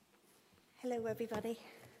Hello, everybody.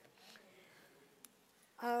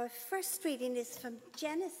 Our first reading is from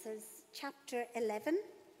Genesis chapter 11.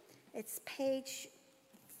 It's page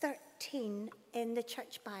 13 in the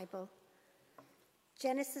Church Bible.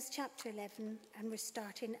 Genesis chapter 11, and we're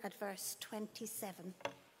starting at verse 27.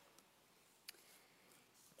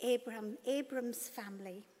 Abram's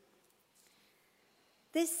family.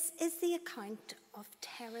 This is the account of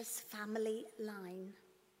Terah's family line.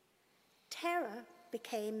 Terah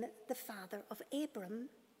became the father of Abram,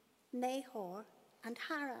 Nahor, and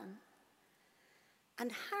Haran.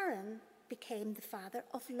 And Haran became the father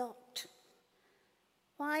of Lot.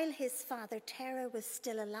 While his father Terah was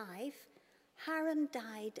still alive, Haran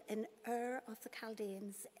died in Ur of the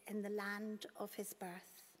Chaldeans in the land of his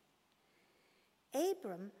birth.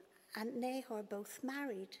 Abram and Nahor both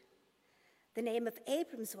married. The name of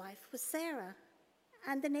Abram's wife was Sarah,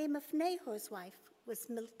 and the name of Nahor's wife was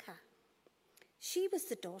Milcah. She was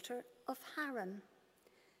the daughter of Haran,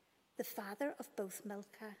 the father of both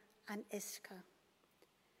Milcah and Iscah.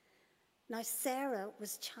 Now Sarah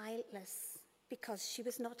was childless because she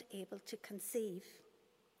was not able to conceive.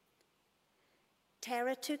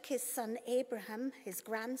 Terah took his son Abraham, his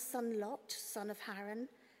grandson Lot, son of Haran,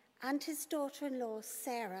 and his daughter-in-law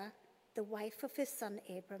Sarah, the wife of his son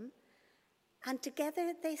Abram, and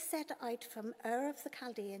together they set out from Ur of the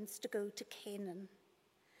Chaldeans to go to Canaan.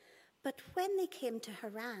 But when they came to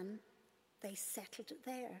Haran, they settled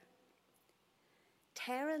there.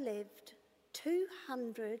 Terah lived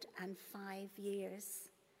 205 years,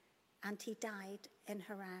 and he died in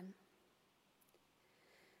Haran.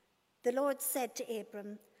 The Lord said to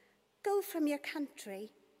Abram, "Go from your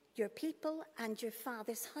country, your people, and your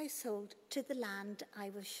father's household to the land I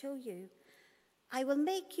will show you. I will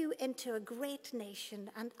make you into a great nation,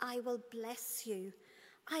 and I will bless you.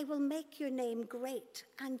 I will make your name great,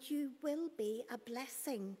 and you will be a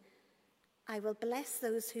blessing. I will bless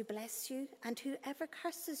those who bless you, and whoever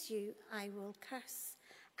curses you, I will curse.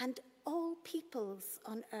 And all peoples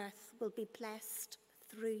on earth will be blessed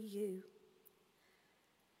through you."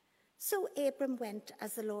 So Abram went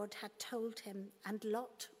as the Lord had told him, and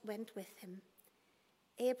Lot went with him.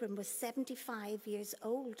 Abram was 75 years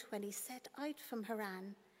old when he set out from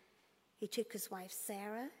Haran. He took his wife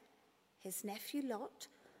Sarah, his nephew Lot,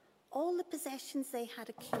 all the possessions they had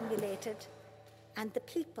accumulated, and the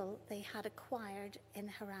people they had acquired in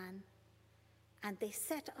Haran. And they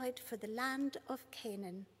set out for the land of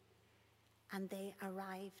Canaan, and they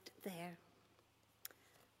arrived there.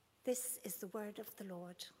 This is the word of the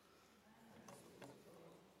Lord.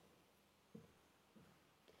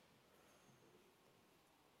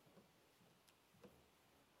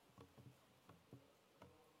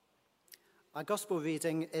 Our gospel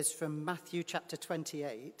reading is from Matthew chapter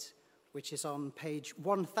 28, which is on page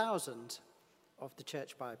 1000 of the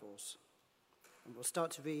Church Bibles. And we'll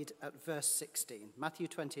start to read at verse 16. Matthew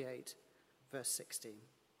 28, verse 16.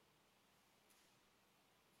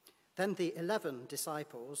 Then the 11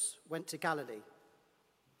 disciples went to Galilee,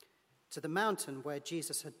 to the mountain where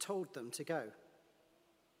Jesus had told them to go.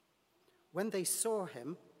 When they saw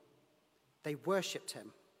him, they worshipped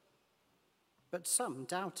him, but some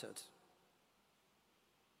doubted.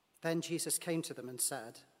 Then Jesus came to them and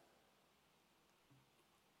said,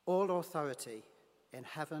 "All authority in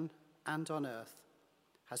heaven and on earth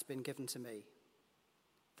has been given to me.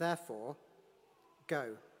 Therefore,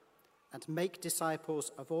 go and make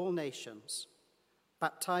disciples of all nations,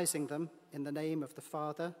 baptizing them in the name of the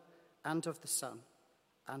Father and of the Son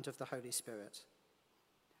and of the Holy Spirit,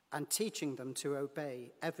 and teaching them to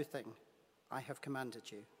obey everything I have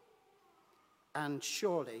commanded you. And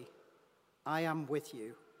surely I am with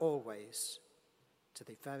you always, to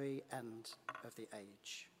the very end of the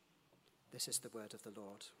age." This is the word of the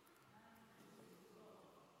Lord.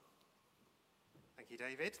 Thank you,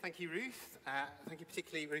 David. Thank you, Ruth. Thank you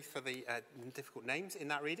particularly, Ruth, for the difficult names in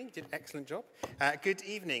that reading. You did an excellent job. Good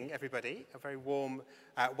evening, everybody. A very warm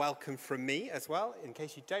welcome from me as well. In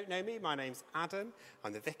case you don't know me, my name's Adam.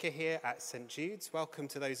 I'm the vicar here at St. Jude's. Welcome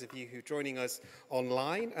to those of you who are joining us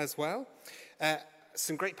online as well.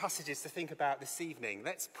 Some great passages to think about this evening.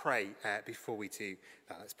 Let's pray before we do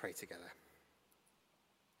that. Let's pray together.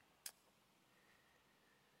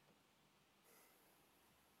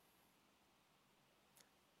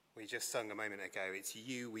 We just sung a moment ago, it's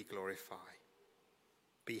you we glorify.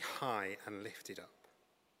 Be high and lifted up.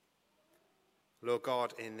 Lord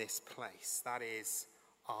God, in this place, that is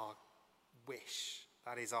our wish,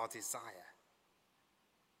 that is our desire,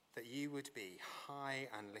 that you would be high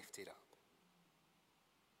and lifted up.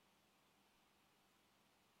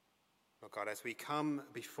 Lord God, as we come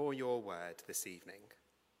before your word this evening,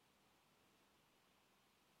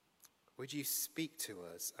 Would you speak to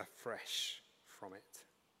us afresh from it?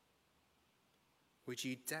 Would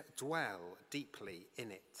you dwell deeply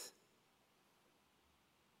in it?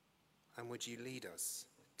 And would you lead us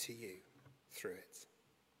to you through it?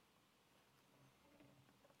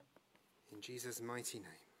 In Jesus' mighty name.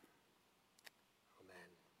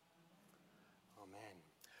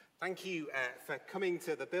 Thank you for coming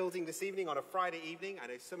to the building this evening on a Friday evening. I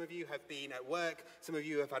know some of you have been at work, some of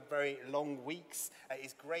you have had very long weeks. It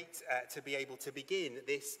is great to be able to begin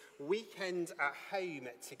this weekend at home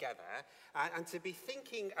together and to be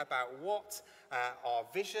thinking about what our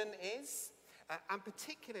vision is, and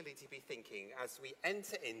particularly to be thinking as we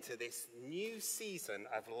enter into this new season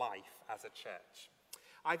of life as a church.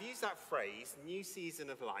 I've used that phrase, new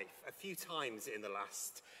season of life, a few times in the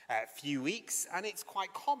last few weeks, and it's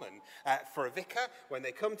quite common for a vicar when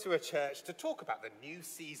they come to a church to talk about the new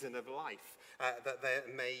season of life that there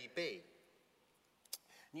may be.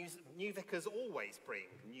 New vicars always bring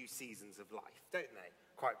new seasons of life, don't they?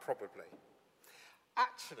 Quite probably.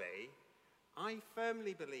 Actually, I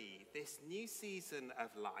firmly believe this new season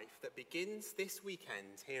of life that begins this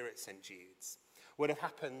weekend here at St. Jude's would have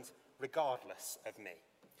happened regardless of me.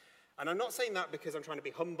 And I'm not saying that because I'm trying to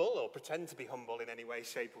be humble or pretend to be humble in any way,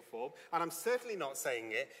 shape or form. And I'm certainly not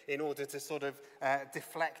saying it in order to sort of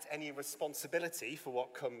deflect any responsibility for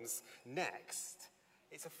what comes next.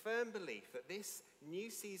 It's a firm belief that this new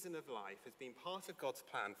season of life has been part of God's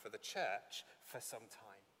plan for the church for some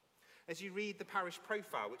time. As you read the parish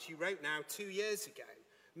profile, which you wrote now 2 years ago,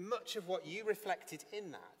 much of what you reflected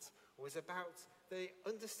in that was about the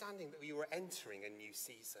understanding that we were entering a new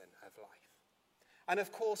season of life. And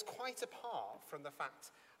of course, quite apart from the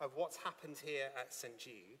fact of what's happened here at St.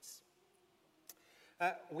 Jude's,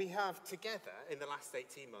 we have together in the last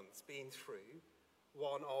 18 months been through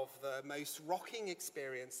one of the most rocking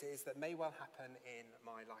experiences that may well happen in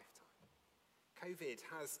my lifetime. COVID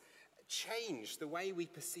has changed the way we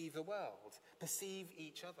perceive the world, perceive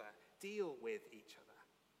each other, deal with each other.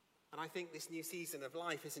 And I think this new season of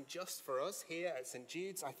life isn't just for us here at St.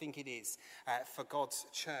 Jude's. I think it is for God's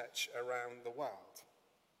church around the world.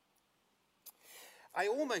 I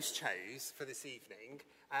almost chose for this evening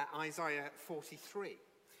Isaiah 43.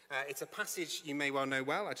 It's a passage you may well know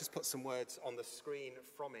well. I just put some words on the screen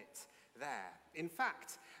from it there. In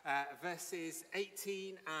fact, verses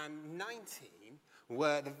 18 and 19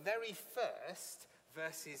 were the very first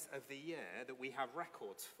verses of the year that we have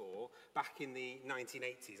records for back in the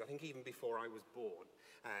 1980s, I think even before I was born,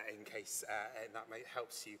 in case that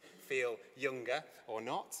helps you feel younger or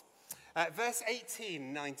not. Verse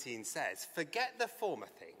 18-19 says, "Forget the former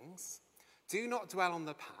things, do not dwell on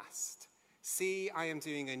the past. See, I am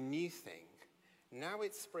doing a new thing. Now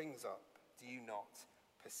it springs up, do you not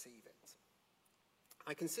perceive it?"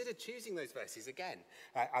 I considered choosing those verses again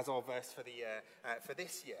as our verse for the year, for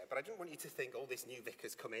this year, but I didn't want you to think, oh, this new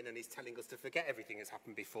vicar's come in and he's telling us to forget everything that's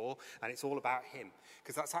happened before and it's all about him,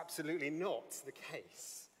 because that's absolutely not the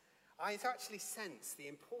case. I actually sensed the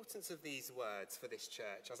importance of these words for this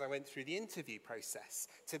church as I went through the interview process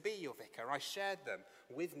to be your vicar. I shared them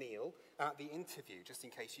with Neil at the interview, just in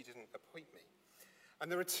case you didn't appoint me.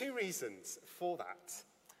 And there are two reasons for that.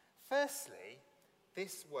 Firstly,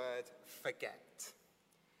 this word forget.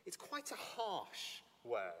 It's quite a harsh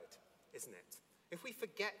word, isn't it? If we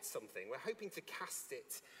forget something, we're hoping to cast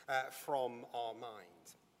it from our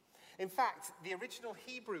mind. In fact, the original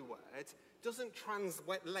Hebrew word doesn't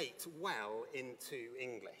translate well into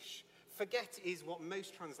English. Forget is what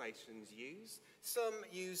most translations use. Some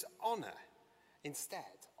use honour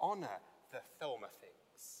instead. Honour the former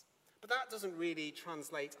things. But that doesn't really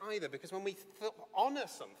translate either, because when we honour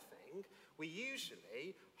something, we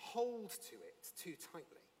usually hold to it too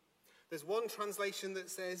tightly. There's one translation that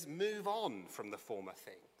says, move on from the former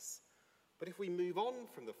things. But if we move on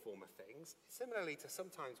from the former things, similarly to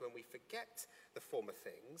sometimes when we forget the former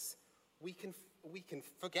things, we can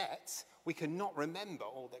forget, we cannot remember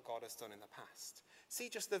all that God has done in the past. See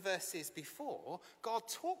just the verses before, God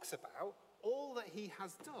talks about all that he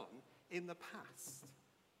has done in the past.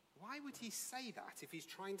 Why would he say that if he's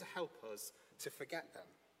trying to help us to forget them?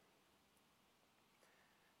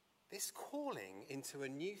 This calling into a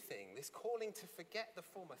new thing, this calling to forget the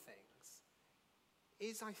former things,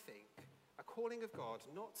 is, I think, a calling of God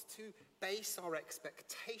not to base our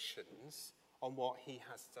expectations on what he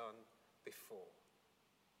has done before.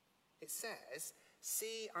 It says,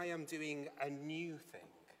 see, I am doing a new thing.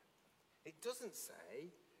 It doesn't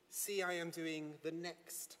say, see, I am doing the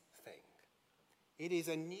next thing. It is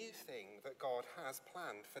a new thing that God has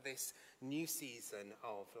planned for this new season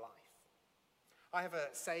of life. I have a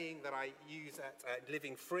saying that I use at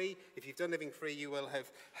Living Free. If you've done Living Free, you will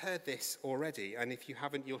have heard this already. And if you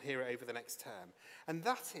haven't, you'll hear it over the next term. And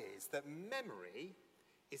that is that memory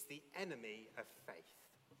is the enemy of faith.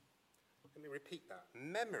 Let me repeat that.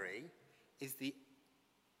 Memory is the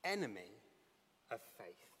enemy of faith.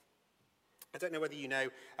 I don't know whether you know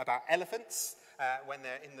about elephants when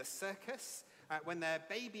they're in the circus. When they're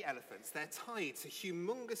baby elephants, they're tied to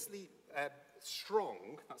humongously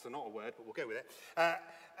strong, that's not a word, but we'll go with it,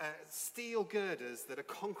 steel girders that are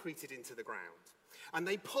concreted into the ground. And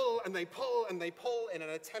they pull and they pull and they pull in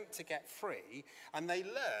an attempt to get free, and they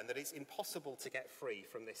learn that it's impossible to get free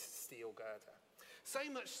from this steel girder. So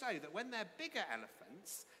much so that when they're bigger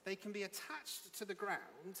elephants, they can be attached to the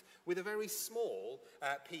ground with a very small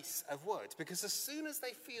piece of wood, because as soon as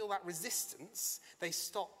they feel that resistance, they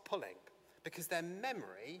stop pulling, because their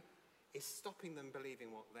memory is stopping them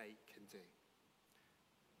believing what they can do.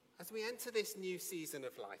 As we enter this new season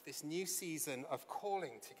of life, this new season of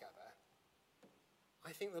calling together,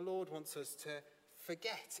 I think the Lord wants us to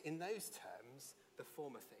forget in those terms the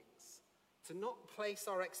former things, to not place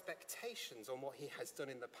our expectations on what he has done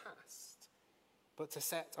in the past, but to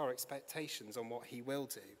set our expectations on what he will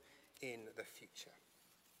do in the future.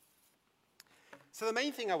 So the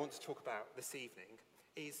main thing I want to talk about this evening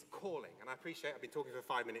is calling. And I appreciate I've been talking for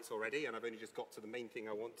 5 minutes already, and I've only just got to the main thing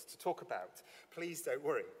I want to talk about. Please don't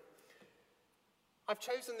worry. I've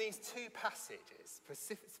chosen these two passages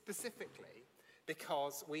specifically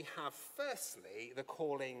because we have, firstly, the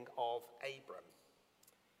calling of Abram.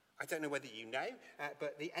 I don't know whether you know,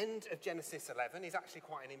 but the end of Genesis 11 is actually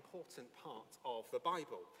quite an important part of the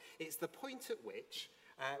Bible. It's the point at which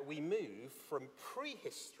we move from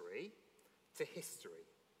prehistory to history.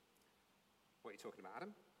 What are you talking about,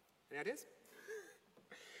 Adam? Any ideas?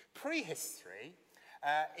 Prehistory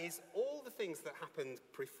is all the things that happened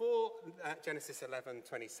before Genesis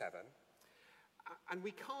 11:27, and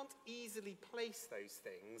we can't easily place those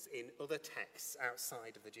things in other texts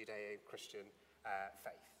outside of the Judeo-Christian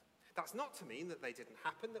faith. That's not to mean that they didn't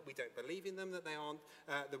happen, that we don't believe in them, that they aren't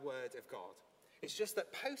the word of God. It's just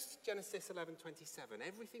that post-Genesis 11:27,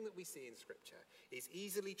 everything that we see in Scripture is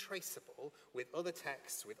easily traceable with other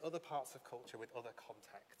texts, with other parts of culture, with other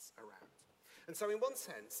contexts around. And so in one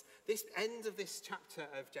sense, this end of this chapter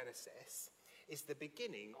of Genesis is the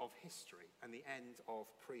beginning of history and the end of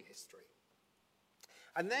prehistory.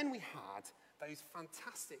 And then we had those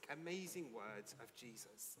fantastic, amazing words of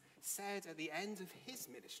Jesus said at the end of his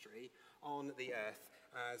ministry on the earth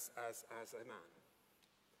as a man.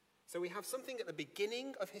 So we have something at the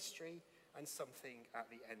beginning of history and something at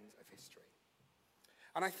the end of history.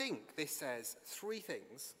 And I think this says three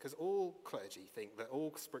things, because all clergy think that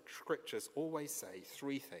all scriptures always say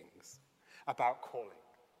three things about calling.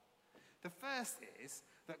 The first is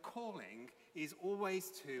that calling is always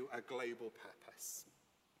to a global purpose.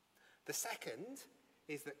 The second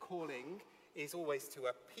is that calling is always to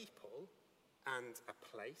a people and a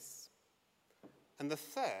place. And the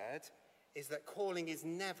third is that calling is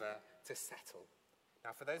never to settle.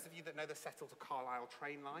 Now, for those of you that know the Settle to Carlisle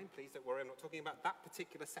train line, please don't worry, I'm not talking about that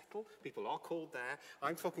particular settle. People are called there.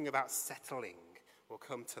 I'm talking about settling. We'll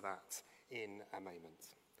come to that in a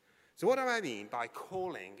moment. So what do I mean by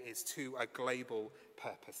calling is to a global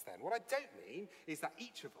purpose then? What I don't mean is that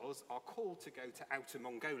each of us are called to go to Outer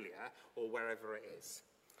Mongolia or wherever it is.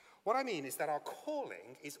 What I mean is that our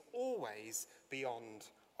calling is always beyond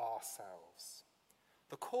ourselves.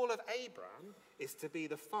 The call of Abraham is to be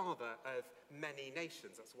the father of many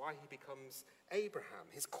nations. That's why he becomes Abraham.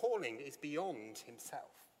 His calling is beyond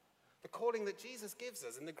himself. The calling that Jesus gives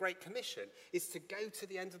us in the Great Commission is to go to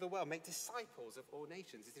the end of the world, make disciples of all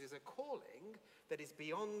nations. It is a calling that is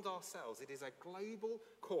beyond ourselves. It is a global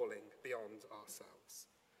calling beyond ourselves.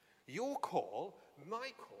 Your call, my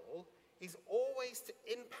call, is always to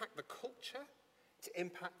impact the culture, to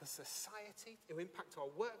impact the society, to impact our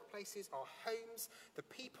workplaces, our homes, the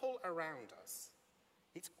people around us.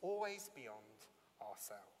 It's always beyond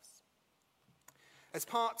ourselves. As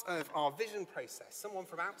part of our vision process, someone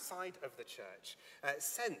from outside of the church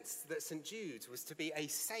sensed that St. Jude's was to be a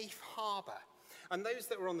safe harbour. And those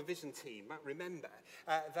that were on the vision team might remember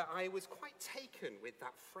that I was quite taken with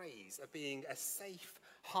that phrase of being a safe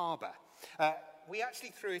harbour. We actually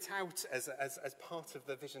threw it out as part of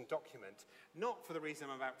the vision document, not for the reason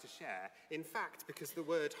I'm about to share. In fact, because the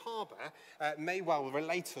word harbour may well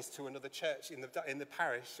relate us to another church in the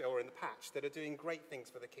parish or in the patch that are doing great things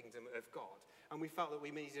for the kingdom of God. And we felt that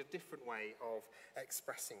we needed a different way of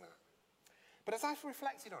expressing that. But as I've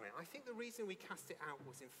reflected on it, I think the reason we cast it out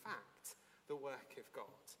was, in fact, the work of God.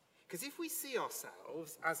 Because if we see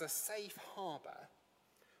ourselves as a safe harbour,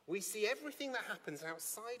 We see everything that happens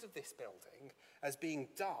outside of this building as being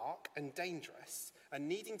dark and dangerous and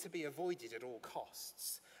needing to be avoided at all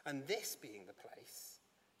costs, and this being the place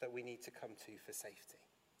that we need to come to for safety.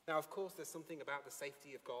 Now, of course, there's something about the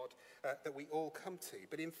safety of God that we all come to,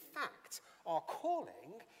 but in fact, our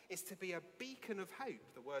calling is to be a beacon of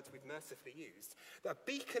hope, the words we've mercifully used, a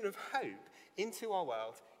beacon of hope into our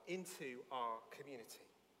world, into our community.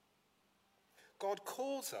 God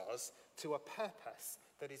calls us to a purpose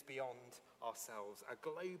that is beyond ourselves, a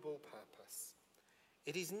global purpose.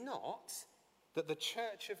 It is not that the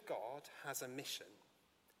Church of God has a mission.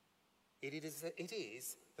 It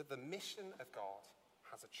is that the mission of God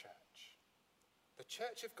has a church. The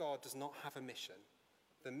Church of God does not have a mission.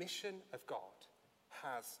 The mission of God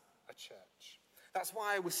has a church. That's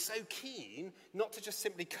why I was so keen not to just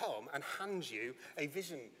simply come and hand you a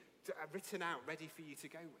vision written out, ready for you to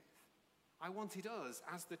go with. I wanted us,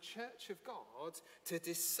 as the Church of God, to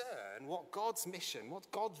discern what God's mission,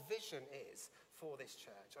 what God's vision is for this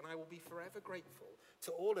church. And I will be forever grateful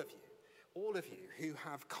to all of you who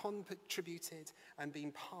have contributed and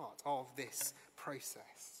been part of this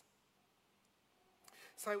process.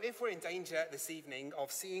 So if we're in danger this evening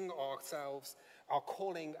of seeing ourselves, our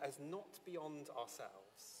calling as not beyond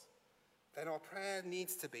ourselves, then our prayer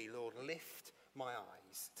needs to be, Lord, lift my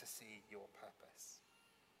eyes to see your purpose.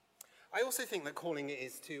 I also think that calling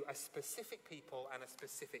is to a specific people and a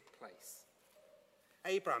specific place.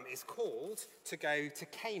 Abram is called to go to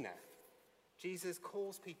Canaan. Jesus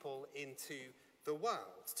calls people into the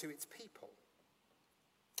world, to its people.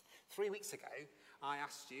 3 weeks ago, I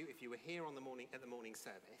asked you, if you were here at the morning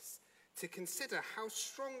service, to consider how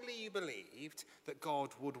strongly you believed that God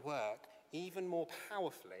would work even more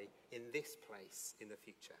powerfully in this place in the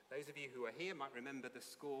future. Those of you who are here might remember the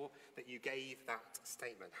score that you gave that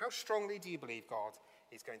statement. How strongly do you believe God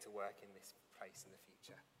is going to work in this place in the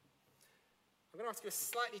future? I'm going to ask you a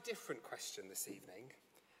slightly different question this evening,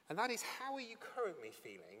 and that is, how are you currently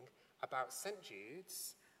feeling about St.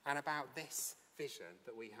 Jude's and about this vision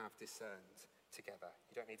that we have discerned together?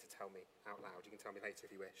 You don't need to tell me out loud. You can tell me later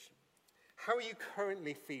if you wish. How are you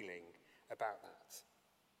currently feeling about that?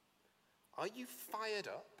 Are you fired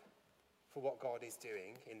up for what God is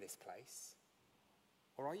doing in this place?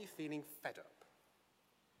 Or are you feeling fed up?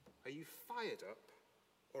 Are you fired up,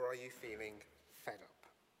 or are you feeling fed up?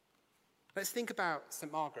 Let's think about St.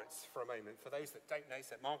 Margaret's for a moment. For those that don't know,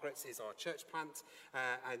 St. Margaret's is our church plant,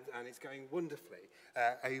 and it's going wonderfully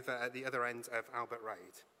over at the other end of Albert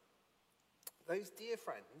Road. Those dear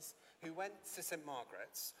friends who went to St.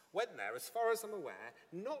 Margaret's went there, as far as I'm aware,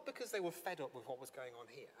 not because they were fed up with what was going on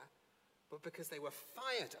here, but because they were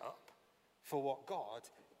fired up for what God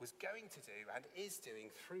was going to do and is doing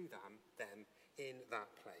through them in that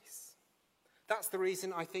place. That's the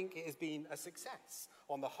reason I think it has been a success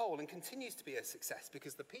on the whole and continues to be a success,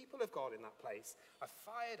 because the people of God in that place are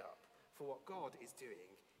fired up for what God is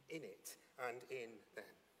doing in it and in them.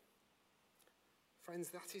 Friends,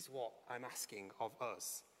 that is what I'm asking of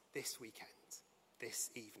us this weekend, this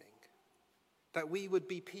evening. That we would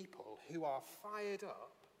be people who are fired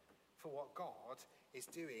up for what God is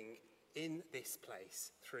doing in this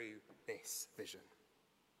place through this vision.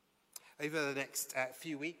 Over the next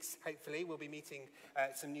few weeks, hopefully, we'll be meeting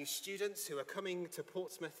some new students who are coming to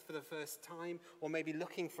Portsmouth for the first time, or maybe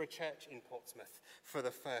looking for a church in Portsmouth for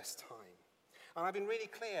the first time. And I've been really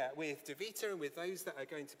clear with Davita and with those that are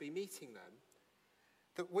going to be meeting them,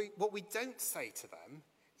 that what we don't say to them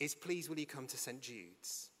is, please will you come to St.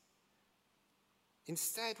 Jude's?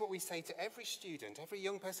 Instead, what we say to every student, every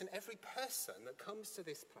young person, every person that comes to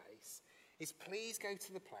this place is, please go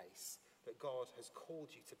to the place that God has called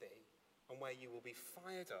you to be, and where you will be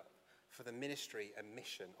fired up for the ministry and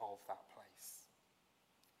mission of that place.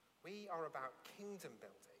 We are about kingdom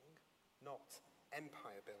building, not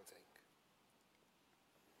empire building.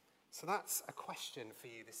 So that's a question for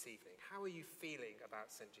you this evening. How are you feeling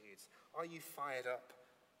about St. Jude's? Are you fired up,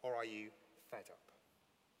 or are you fed up?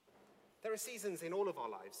 There are seasons in all of our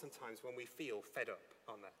lives sometimes when we feel fed up,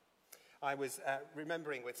 aren't there? I was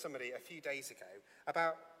remembering with somebody a few days ago,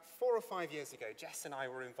 about 4 or 5 years ago, Jess and I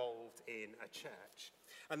were involved in a church.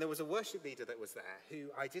 And there was a worship leader that was there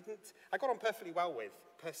who I got on perfectly well with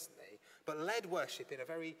personally, but led worship in a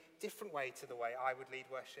very different way to the way I would lead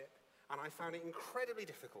worship. And I found it incredibly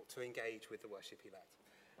difficult to engage with the worship he led.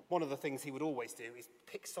 One of the things he would always do is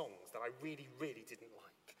pick songs that I really, really didn't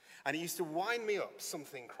like. And he used to wind me up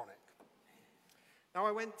something chronic. Now,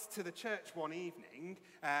 I went to the church one evening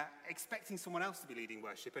expecting someone else to be leading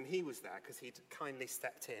worship, and he was there because he'd kindly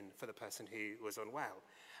stepped in for the person who was unwell.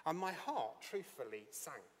 And my heart truthfully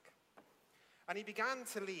sank. And he began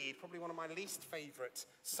to lead probably one of my least favourite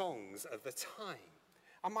songs of the time.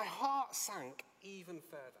 And my heart sank even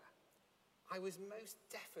further. I was most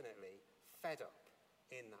definitely fed up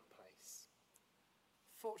in that place.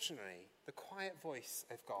 Fortunately, the quiet voice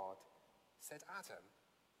of God said, Adam,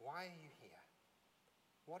 why are you here?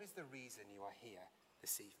 What is the reason you are here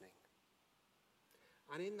this evening?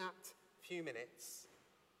 And in that few minutes,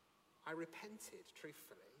 I repented,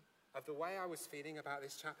 truthfully, of the way I was feeling about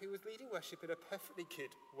this chap who was leading worship in a perfectly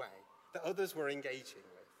good way that others were engaging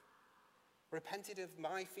with. Repented of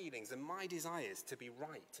my feelings and my desires to be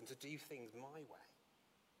right and to do things my way,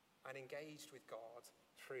 and engaged with God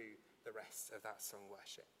through the rest of that song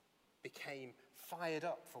worship. Became fired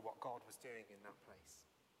up for what God was doing in that place.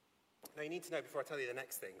 Now, you need to know before I tell you the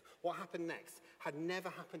next thing, what happened next had never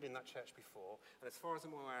happened in that church before, and as far as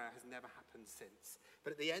I'm aware, has never happened since.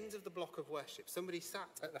 But at the end of the block of worship, somebody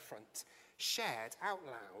sat at the front, shared out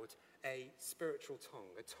loud a spiritual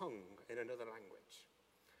tongue, a tongue in another language.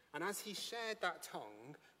 And as he shared that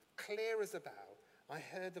tongue, clear as a bell, I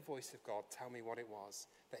heard the voice of God tell me what it was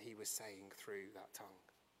that he was saying through that tongue.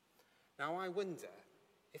 Now, I wonder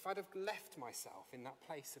if I'd have left myself in that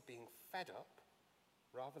place of being fed up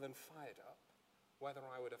rather than fired up, whether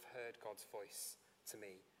I would have heard God's voice to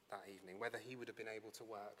me that evening, whether he would have been able to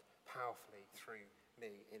work powerfully through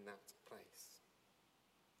me in that place.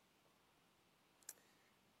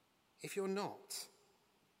 If you're not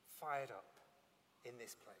fired up in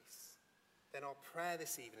this place, then our prayer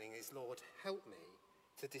this evening is, Lord, help me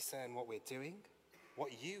to discern what we're doing,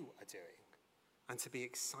 what you are doing, and to be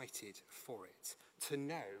excited for it, to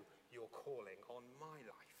know your calling on my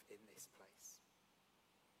life in this place.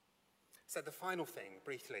 So the final thing,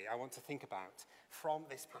 briefly, I want to think about from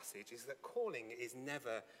this passage is that calling is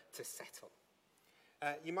never to settle.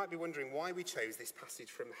 You might be wondering why we chose this passage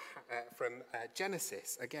from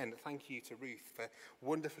Genesis. Again, thank you to Ruth for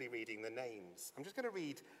wonderfully reading the names. I'm just going to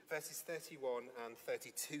read verses 31 and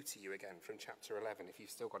 32 to you again from chapter 11, if you've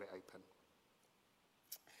still got it open.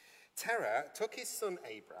 Terah took his son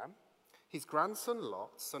Abram, his grandson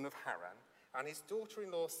Lot, son of Haran, and his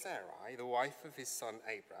daughter-in-law Sarai, the wife of his son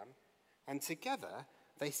Abram, and together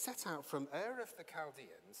they set out from Ur of the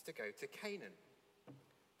Chaldeans to go to Canaan.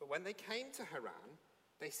 But when they came to Haran,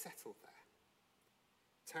 they settled there.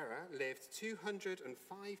 Terah lived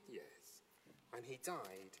 205 years, and he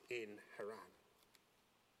died in Haran.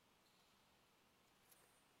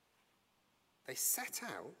 They set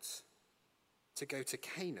out to go to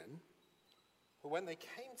Canaan, but when they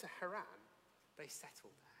came to Haran, they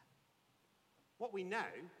settled there. What we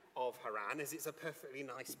know of Haran is it's a perfectly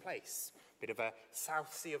nice place, a bit of a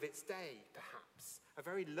South Sea of its day, perhaps, a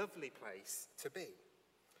very lovely place to be.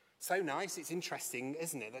 So nice, it's interesting,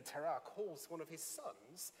 isn't it, that Terah calls one of his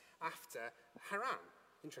sons after Haran.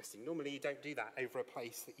 Interesting, normally you don't do that over a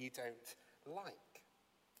place that you don't like.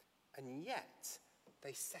 And yet,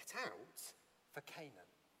 they set out for Canaan.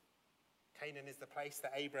 Canaan is the place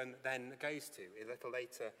that Abram then goes to a little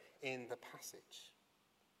later in the passage.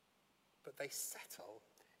 But they settle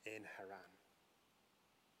in Haran.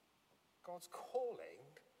 God's calling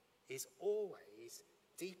is always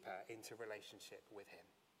deeper into relationship with him.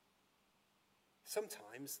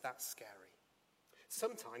 Sometimes that's scary.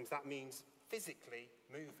 Sometimes that means physically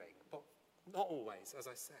moving, but not always, as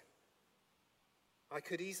I say. I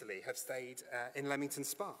could easily have stayed in Leamington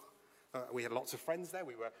Spa. We had lots of friends there.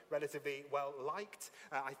 We were relatively well liked,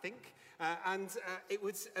 I think. And it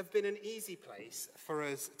would have been an easy place for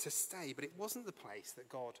us to stay, but it wasn't the place that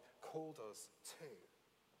God called us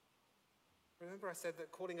to. Remember I said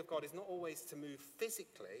that calling of God is not always to move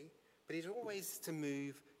physically, but it's always to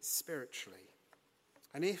move spiritually.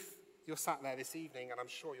 And if you're sat there this evening, and I'm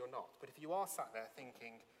sure you're not, but if you are sat there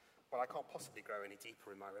thinking, well, I can't possibly grow any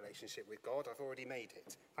deeper in my relationship with God, I've already made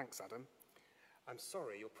it. Thanks, Adam. I'm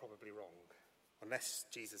sorry, you're probably wrong, unless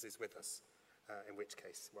Jesus is with us, in which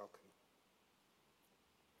case, welcome.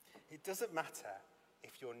 It doesn't matter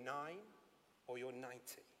if you're 9 or you're 90.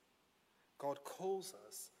 God calls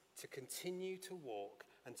us to continue to walk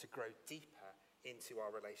and to grow deeper into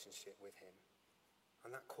our relationship with him.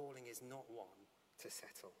 And that calling is not one to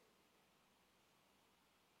settle.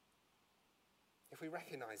 If we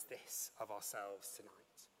recognize this of ourselves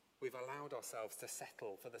tonight, we've allowed ourselves to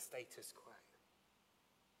settle for the status quo,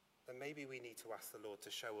 then maybe we need to ask the Lord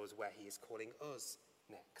to show us where he is calling us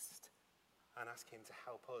next and ask him to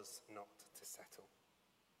help us not to settle.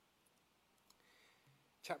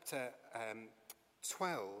 Chapter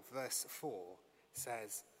 12, verse 4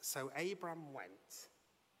 says, "So Abram went,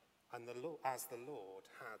 and as the Lord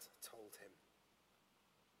had told him."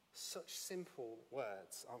 Such simple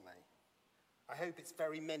words, aren't they? I hope it's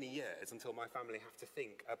very many years until my family have to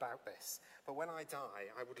think about this. But when I die,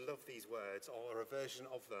 I would love these words or a version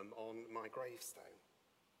of them on my gravestone.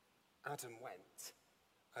 Adam went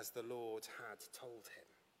as the Lord had told him.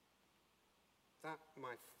 That,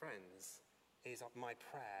 my friends, is my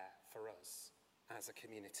prayer for us as a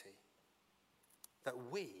community. That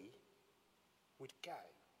we would go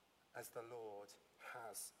as the Lord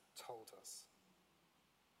has told us.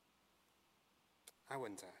 I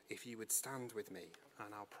wonder if you would stand with me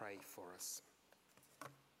and I'll pray for us.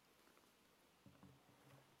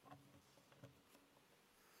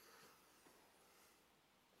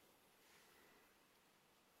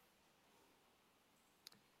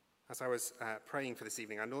 As I was praying for this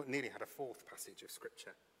evening, I nearly had a fourth passage of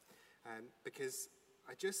Scripture because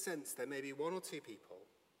I just sensed there may be one or two people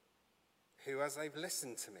who, as they've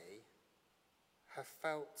listened to me, have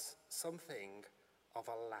felt something of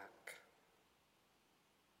a lack.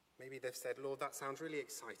 Maybe they've said, Lord, that sounds really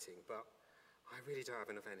exciting, but I really don't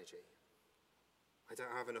have enough energy. I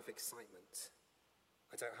don't have enough excitement.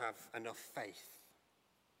 I don't have enough faith.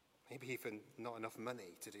 Maybe even not enough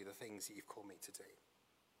money to do the things that you've called me to do.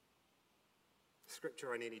 The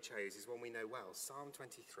scripture I nearly chose is one we know well, Psalm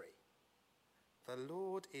 23. The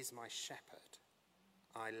Lord is my shepherd.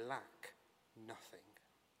 I lack nothing.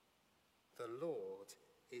 The Lord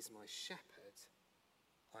is my shepherd.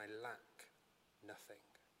 I lack nothing.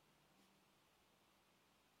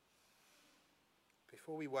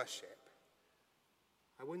 Before we worship,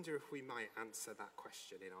 I wonder if we might answer that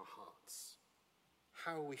question in our hearts.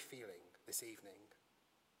 How are we feeling this evening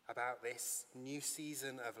about this new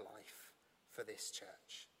season of life for this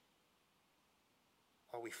church?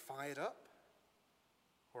 Are we fired up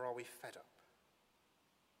or are we fed up?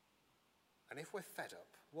 And if we're fed up,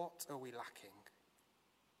 what are we lacking?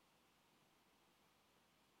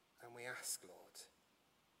 And we ask,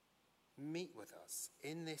 Lord, meet with us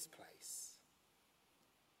in this place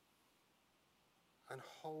and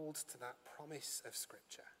hold to that promise of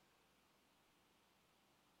Scripture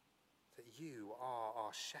that you are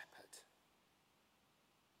our shepherd,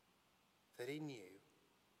 that in you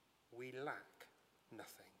we lack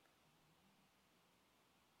nothing.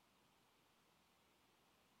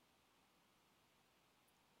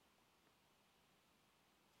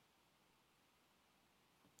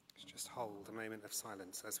 Let's just hold a moment of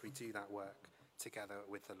silence as we do that work together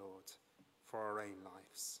with the Lord for our own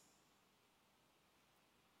lives.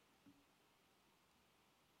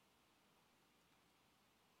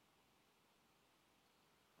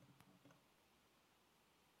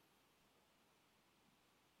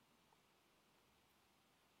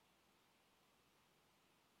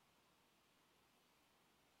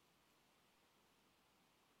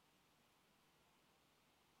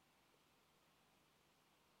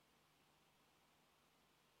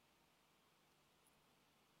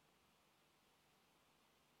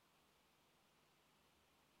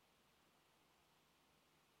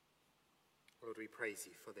 Lord, we praise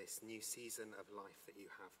you for this new season of life that you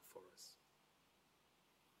have for us.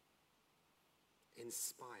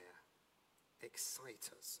 Inspire,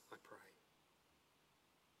 excite us, I pray.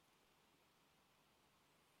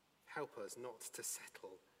 Help us not to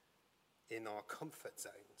settle in our comfort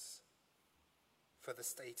zones for the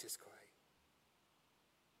status quo.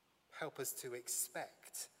 Help us to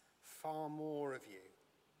expect far more of you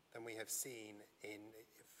than we have seen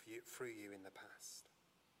through you in the past.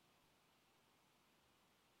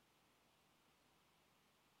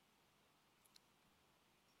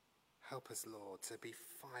 Help us, Lord, to be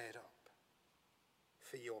fired up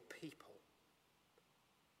for your people.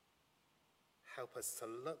 Help us to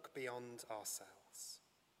look beyond ourselves.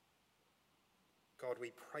 God,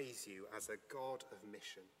 we praise you as a God of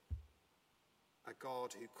mission, a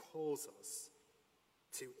God who calls us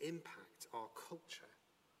to impact our culture,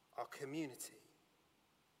 our community,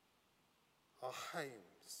 our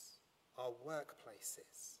homes, our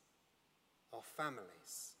workplaces, our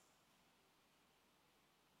families.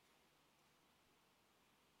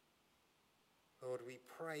 Lord, we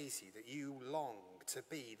praise you that you long to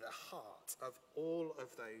be the heart of all of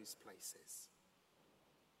those places,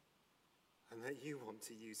 and that you want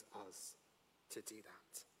to use us to do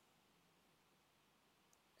that.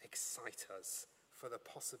 Excite us for the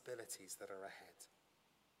possibilities that are ahead.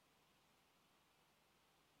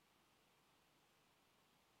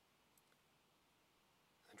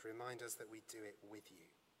 And remind us that we do it with you.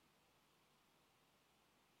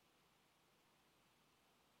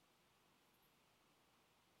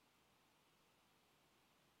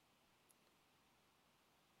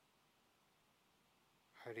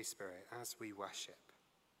 Holy Spirit, as we worship,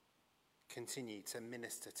 continue to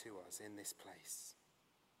minister to us in this place.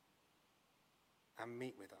 and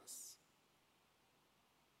meet with us,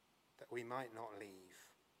 that we might not leave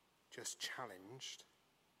just challenged,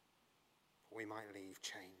 but we might leave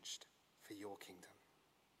changed for your kingdom.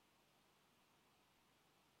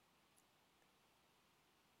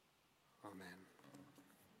 Amen.